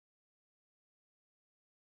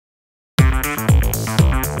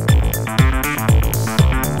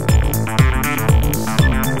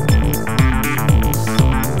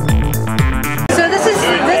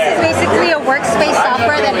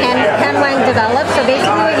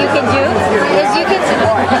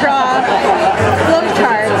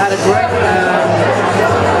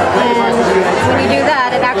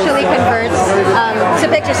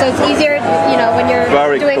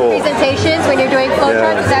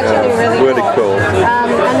actually really cool.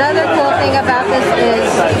 Another cool thing about this is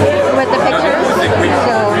with the pictures.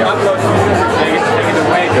 So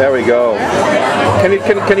there we go.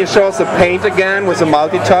 Can you show us the paint again with the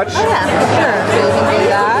multi-touch? Oh, yeah, sure. So you can do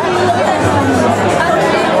that.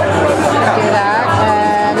 Do that,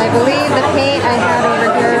 and I believe the paint I had over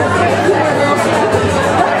here.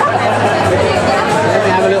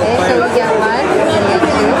 Okay, so we get one, we get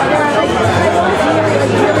two.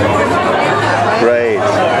 Great.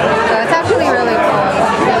 So it's actually really cool.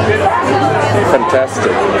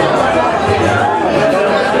 Fantastic.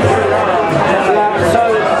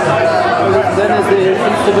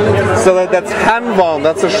 So that's Hanvon,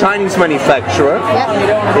 that's a Chinese manufacturer.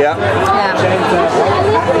 Yep.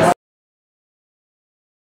 Yeah.